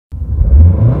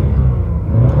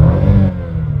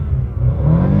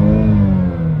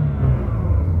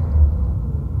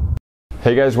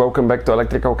Hey guys, welcome back to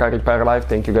Electrical Car Repair Live.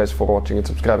 Thank you guys for watching and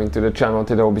subscribing to the channel.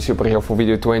 Today will be super helpful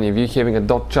video to any of you having a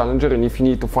Dodge Challenger, and if you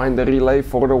need to find the relay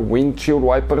for the windshield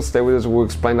wipers, stay with us. We'll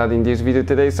explain that in this video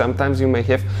today. Sometimes you may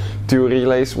have two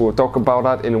relays. We'll talk about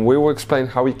that and we will explain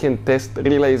how we can test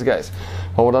relays, guys.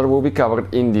 All that will be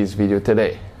covered in this video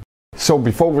today. So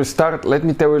before we start, let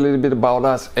me tell you a little bit about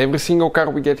us. Every single car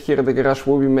we get here at the garage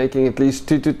will be making at least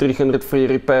 200 to 300 free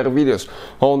repair videos.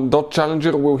 On Dodge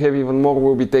Challenger we'll have even more.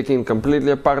 We'll be taking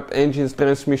completely apart engines,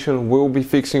 transmission, we'll be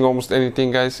fixing almost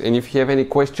anything, guys. And if you have any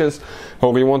questions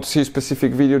or you want to see a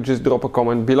specific video, just drop a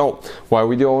comment below. Why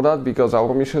we do all that? Because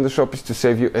our mission in the shop is to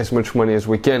save you as much money as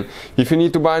we can. If you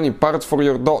need to buy any parts for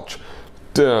your Dodge,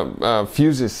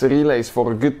 fuses, relays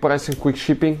for a good price and quick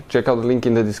shipping, check out the link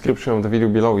in the description of the video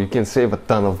below. You can save a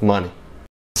ton of money.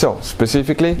 So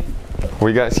specifically,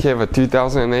 we guys have a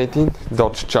 2018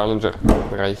 Dodge Challenger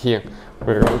right here.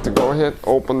 We're going to go ahead,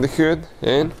 open the hood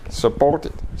and support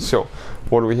it. So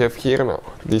what do we have here now?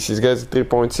 This is, guys,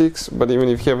 3.6, but even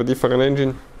if you have a different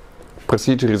engine,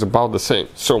 procedure is about the same.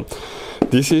 So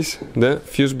this is the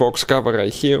fuse box cover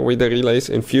right here with the relays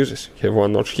and fuses. You have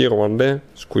one notch here, one there,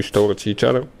 squish towards each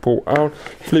other, pull out,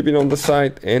 flip it on the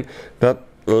side, and that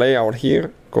layout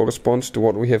here corresponds to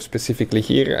what we have specifically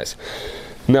here, guys.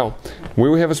 Now, we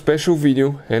will have a special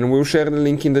video and we'll share the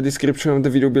link in the description of the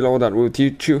video below that will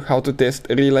teach you how to test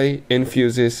relay and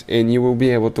fuses, and you will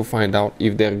be able to find out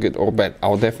if they're good or bad.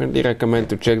 I'll definitely recommend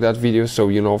to check that video so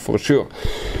you know for sure.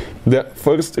 The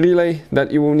first relay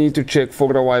that you will need to check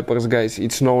for the wipers, guys,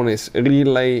 it's known as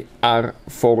relay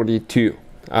R42.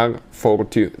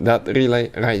 R42. That relay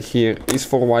right here is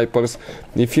for wipers.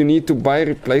 If you need to buy a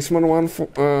replacement one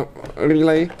for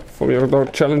relay for your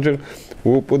Dodge Challenger,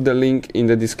 we'll put the link in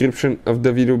the description of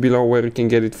the video below where you can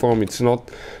get it from. It's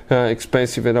not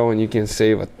expensive at all and you can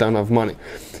save a ton of money.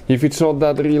 If it's not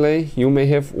that relay, you may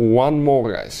have one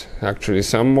more, guys. Actually,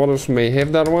 some models may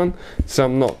have that one,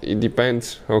 some not. It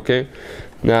depends, okay?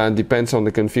 Depends on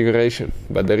the configuration.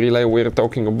 But the relay we're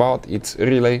talking about, it's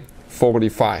relay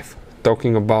 45.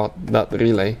 Talking about that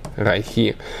relay right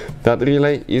here. That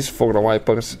relay is for the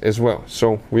wipers as well.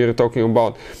 So we're talking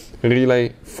about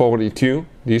relay 42,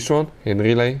 this one, and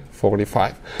relay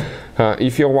 45.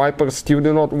 If your wipers still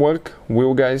do not work,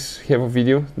 we'll, guys, have a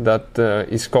video that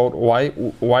is called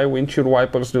why windshield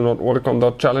wipers do not work on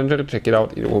that Challenger. Check it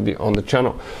out, it will be on the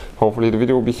channel. Hopefully the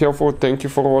video will be helpful. Thank you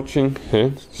for watching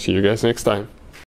and see you guys next time.